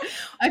that got...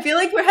 I feel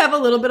like we have a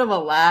little bit of a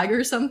lag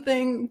or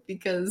something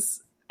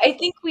because... I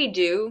think we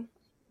do.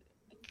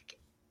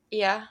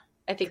 Yeah,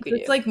 I think we do.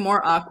 It's like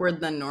more awkward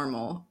than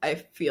normal, I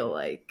feel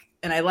like.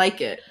 And I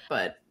like it,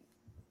 but...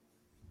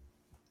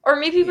 Or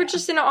maybe we're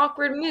just in an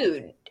awkward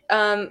mood.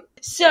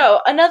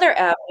 So, another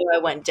avenue I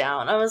went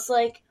down, I was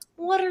like,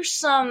 what are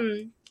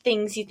some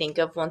things you think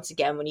of once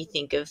again when you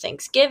think of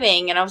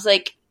Thanksgiving? And I was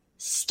like,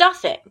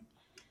 stuffing.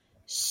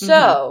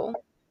 So,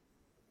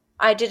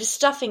 I did a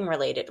stuffing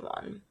related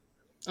one.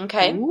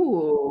 Okay?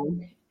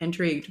 Ooh,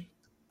 intrigued.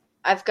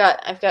 I've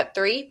got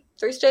three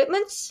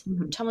statements.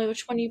 Tell me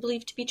which one you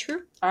believe to be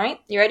true. All right,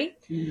 you ready?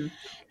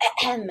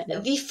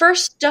 The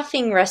first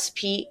stuffing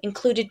recipe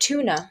included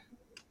tuna.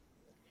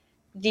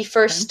 The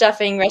first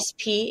stuffing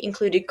recipe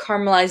included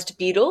caramelized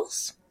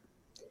beetles.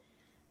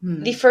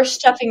 The first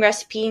stuffing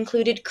recipe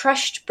included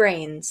crushed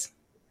brains.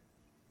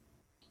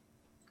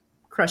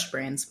 Crushed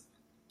brains.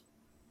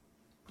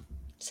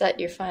 Is that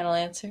your final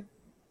answer?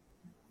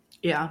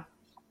 Yeah.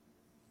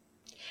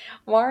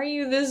 Why are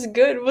you this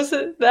good? Was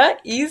it that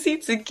easy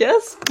to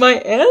guess my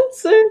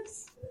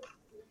answers?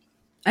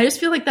 I just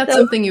feel like that's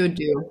something you would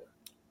do.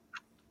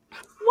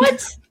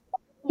 What?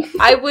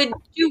 I would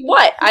do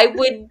what? I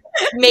would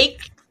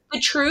make the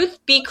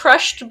truth be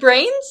crushed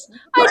brains?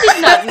 I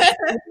did not make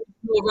a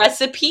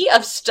recipe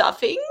of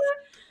stuffing.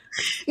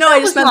 No, I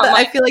just meant that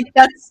I feel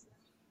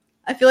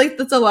like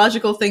that's a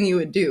logical thing you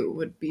would do,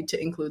 would be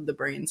to include the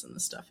brains in the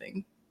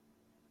stuffing.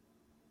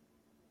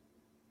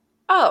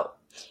 Oh,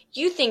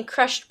 you think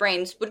crushed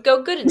brains would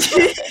go good in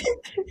stuffing?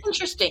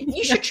 Interesting.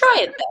 You should try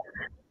it then.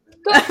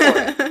 Go for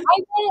it.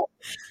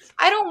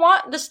 I don't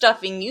want the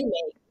stuffing you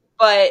make,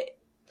 but...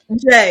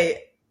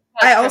 Jay,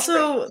 I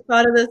also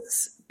thought of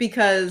this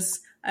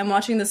because I'm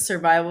watching this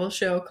survival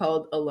show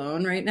called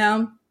Alone right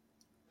now.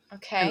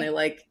 Okay. And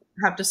they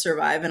have to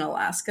survive in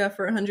Alaska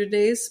for 100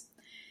 days.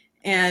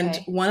 And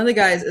one of the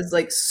guys is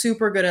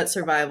super good at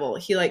survival.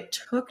 He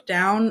took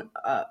down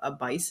a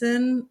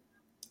bison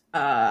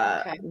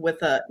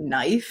with a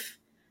knife,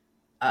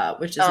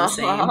 which is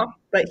insane.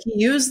 But he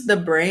used the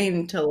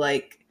brain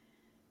to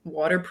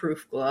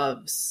waterproof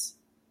gloves.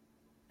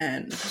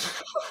 And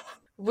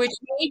which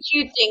made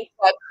you think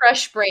that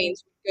crushed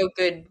brains would go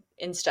good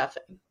in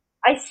stuffing.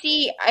 I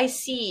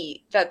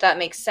see that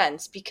makes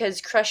sense because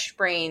crushed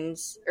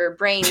brains or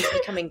brains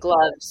becoming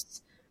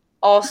gloves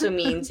also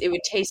means it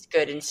would taste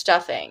good in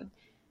stuffing.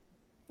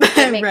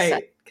 That makes sense.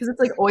 Right, because it's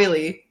like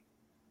oily.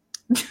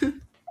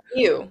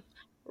 Ew.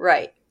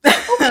 Right. I'm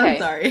Okay.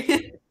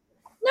 sorry.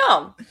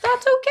 No,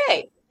 that's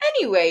okay.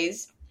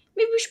 Anyways,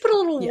 maybe we should put a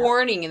little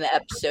warning in the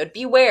episode.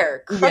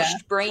 Beware,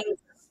 crushed brains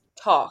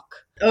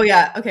talk. Oh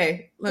yeah.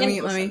 Okay. Let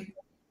me.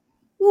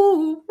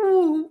 Woo,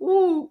 woo,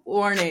 woo.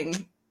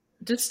 Warning.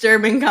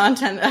 Disturbing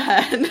content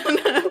ahead.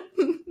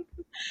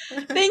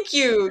 Thank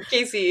you,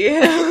 Casey.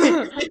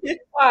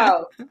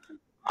 Wow.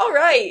 All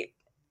right.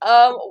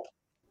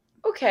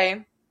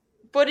 Okay.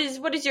 What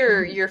is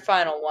your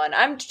final one?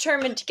 I'm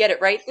determined to get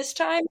it right this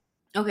time.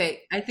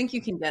 Okay, I think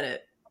you can get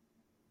it.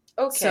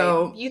 Okay.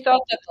 So, you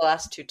thought that the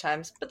last 2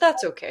 times, but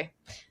that's okay.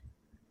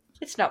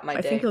 It's not my day.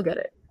 I think you'll get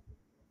it.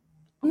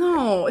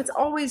 No, it's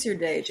always your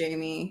day,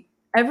 Jamie.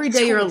 Every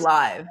day you're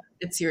alive,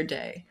 it's your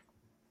day.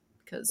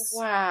 Because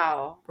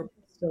wow, we're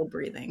still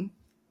breathing.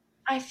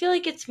 I feel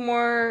like it's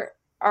more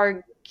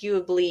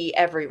arguably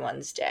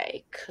everyone's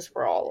day because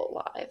we're all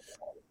alive.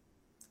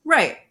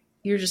 Right.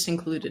 You're just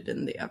included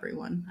in the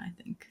everyone, I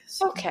think.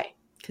 So. Okay.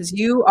 Because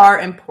you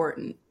are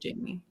important,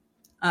 Jamie.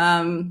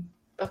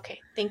 Okay,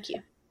 thank you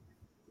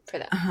for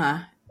that.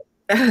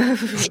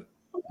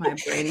 My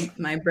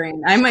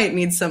brain. I might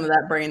need some of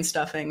that brain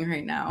stuffing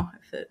right now.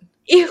 If it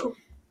Ew.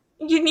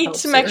 You need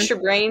some extra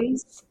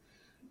brains?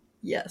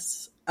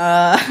 Yes.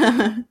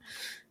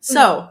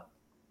 So,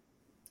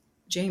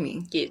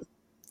 Jamie,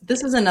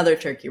 this is another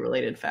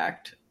turkey-related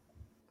fact.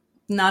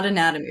 Not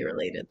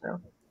anatomy-related,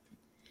 though.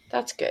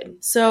 That's good.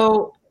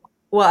 So,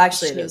 well,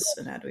 actually, it is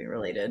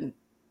anatomy-related.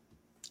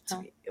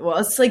 Oh. Well,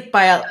 it's like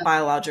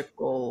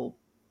biological.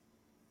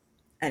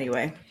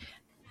 Anyway.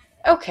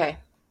 Okay.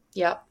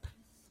 Yep.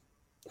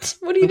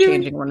 What are you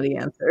doing? Changing one of the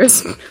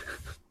answers.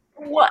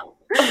 What?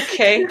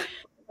 Okay.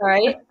 All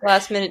right.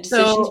 Last minute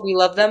decisions. We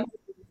love them.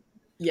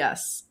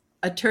 Yes.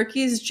 A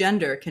turkey's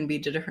gender can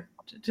be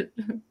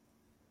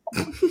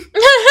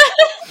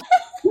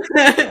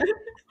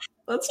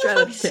Let's try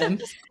that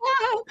again.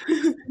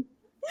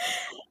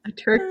 A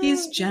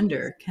turkey's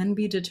gender can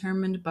be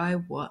determined by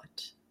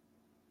what?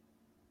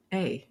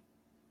 A.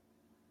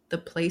 The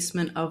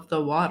placement of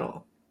the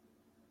wattle.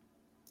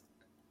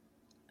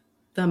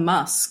 The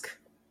musk,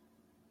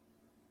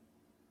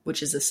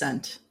 which is the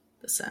scent.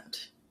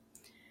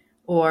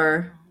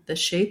 Or the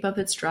shape of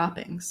its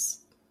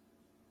droppings.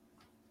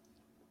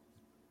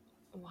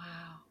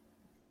 Wow.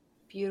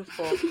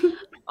 Beautiful.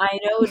 I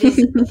know it is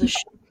the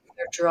shape of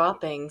their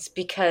droppings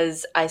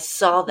because I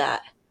saw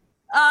that.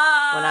 When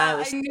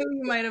I knew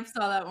you might have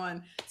saw that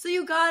one. So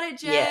you got it,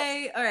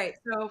 Jay. Yeah. All right.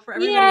 So for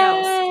everybody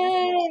else,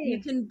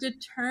 you can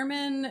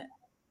determine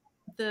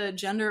the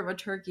gender of a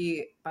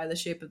turkey by the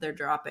shape of their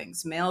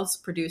droppings. Males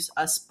produce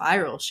a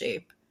spiral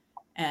shape,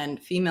 and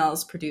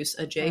females produce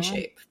a J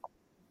shape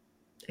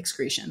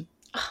excretion.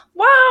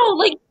 Wow,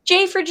 like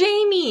J for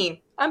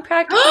Jamie. I'm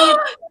practically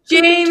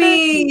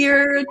Jamie.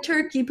 You're a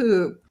turkey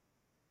poop.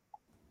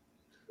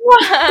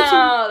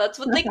 Wow, that's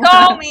what they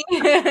call me.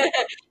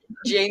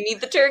 Jamie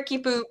the turkey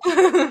poop.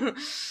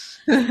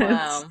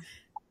 Wow.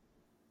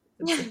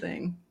 It's a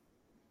thing.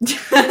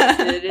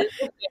 It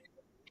is.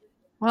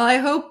 Well, I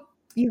hope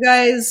you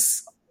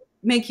guys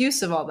make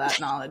use of all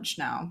that knowledge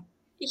now.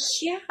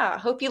 Yeah.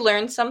 Hope you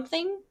learned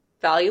something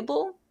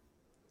valuable.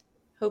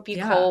 Hope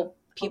you call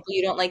people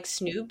you don't like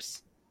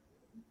snoobs.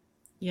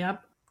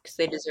 Yep. Because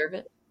they deserve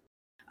it.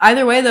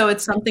 Either way, though,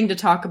 it's something to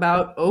talk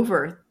about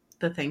over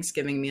the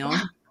Thanksgiving meal.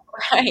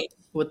 Right.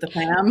 With the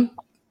fam.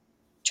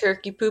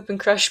 Turkey poop and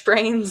crushed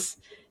brains.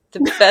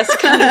 The best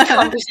kind of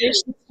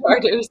conversation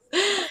starters.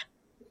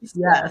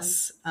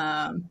 Yes.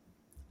 I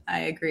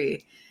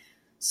agree.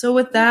 So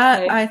with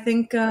that, I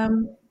think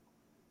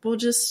we'll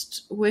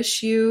just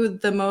wish you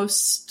the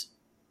most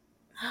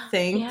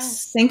thanks.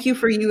 Yes. Thank you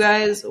for you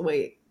guys.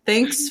 Wait.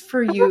 Thanks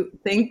for you.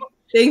 Thank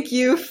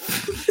you.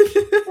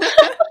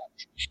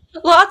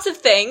 Lots of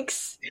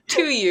thanks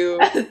to you.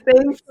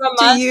 Thanks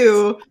to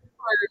you.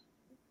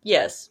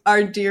 Yes.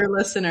 Our dear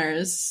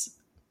listeners.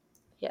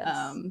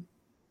 Yes.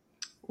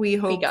 We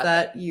hope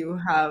that you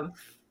have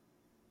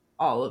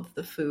all of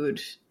the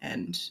food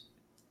and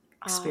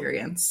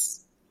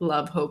experience.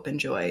 Love, hope, and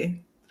joy.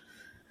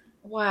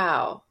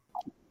 Wow.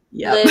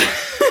 Yeah.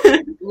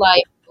 Live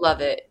life,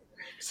 love it.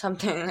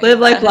 Something like Live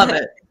life, love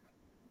it.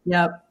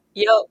 Yep.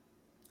 All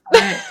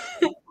right.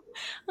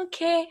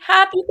 Okay.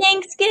 Happy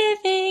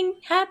Thanksgiving.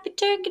 Happy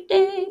Turkey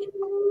Day.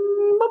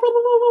 Go, go,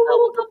 go,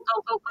 go,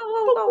 go,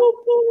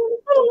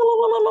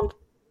 go,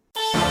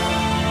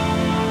 go.